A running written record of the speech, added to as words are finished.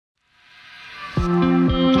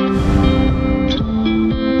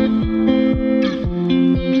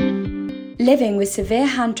Living with severe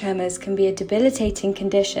hand tremors can be a debilitating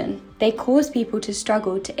condition. They cause people to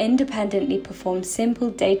struggle to independently perform simple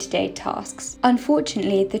day-to-day tasks.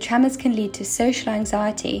 Unfortunately, the tremors can lead to social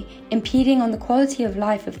anxiety, impeding on the quality of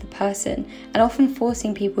life of the person and often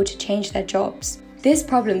forcing people to change their jobs. This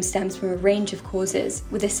problem stems from a range of causes,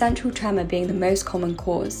 with essential tremor being the most common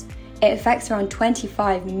cause. It affects around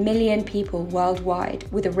 25 million people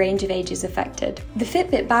worldwide, with a range of ages affected. The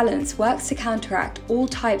Fitbit Balance works to counteract all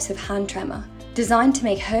types of hand tremor, designed to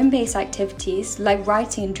make home-based activities like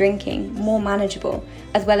writing and drinking more manageable,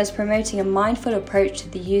 as well as promoting a mindful approach to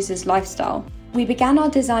the user's lifestyle. We began our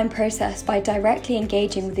design process by directly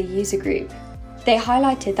engaging with the user group. They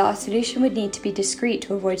highlighted that our solution would need to be discreet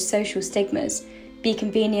to avoid social stigmas, be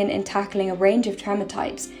convenient in tackling a range of tremor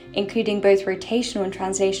types, including both rotational and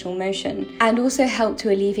translational motion, and also help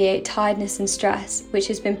to alleviate tiredness and stress, which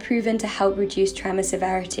has been proven to help reduce tremor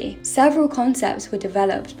severity. Several concepts were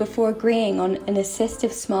developed before agreeing on an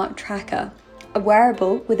assistive smart tracker, a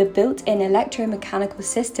wearable with a built-in electromechanical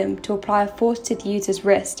system to apply a force to the user's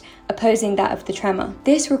wrist, opposing that of the tremor.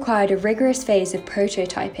 This required a rigorous phase of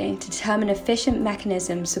prototyping to determine efficient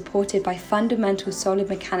mechanisms supported by fundamental solid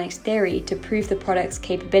mechanics theory to prove the product's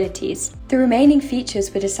capabilities. The remaining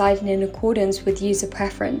features were decided in accordance with user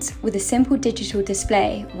preference, with a simple digital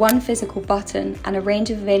display, one physical button, and a range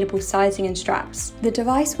of available sizing and straps. The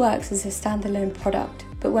device works as a standalone product,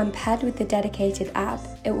 but when paired with the dedicated app,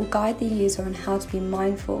 it will guide the user on how to be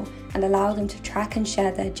mindful and allow them to track and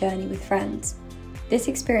share their journey with friends. This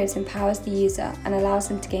experience empowers the user and allows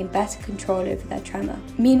them to gain better control over their tremor.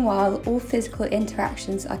 Meanwhile, all physical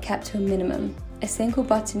interactions are kept to a minimum. A single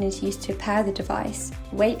button is used to pair the device,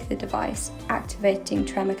 wake the device, activating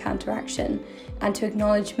tremor counteraction, and to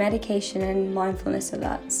acknowledge medication and mindfulness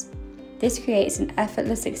alerts. This creates an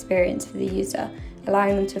effortless experience for the user,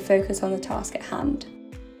 allowing them to focus on the task at hand.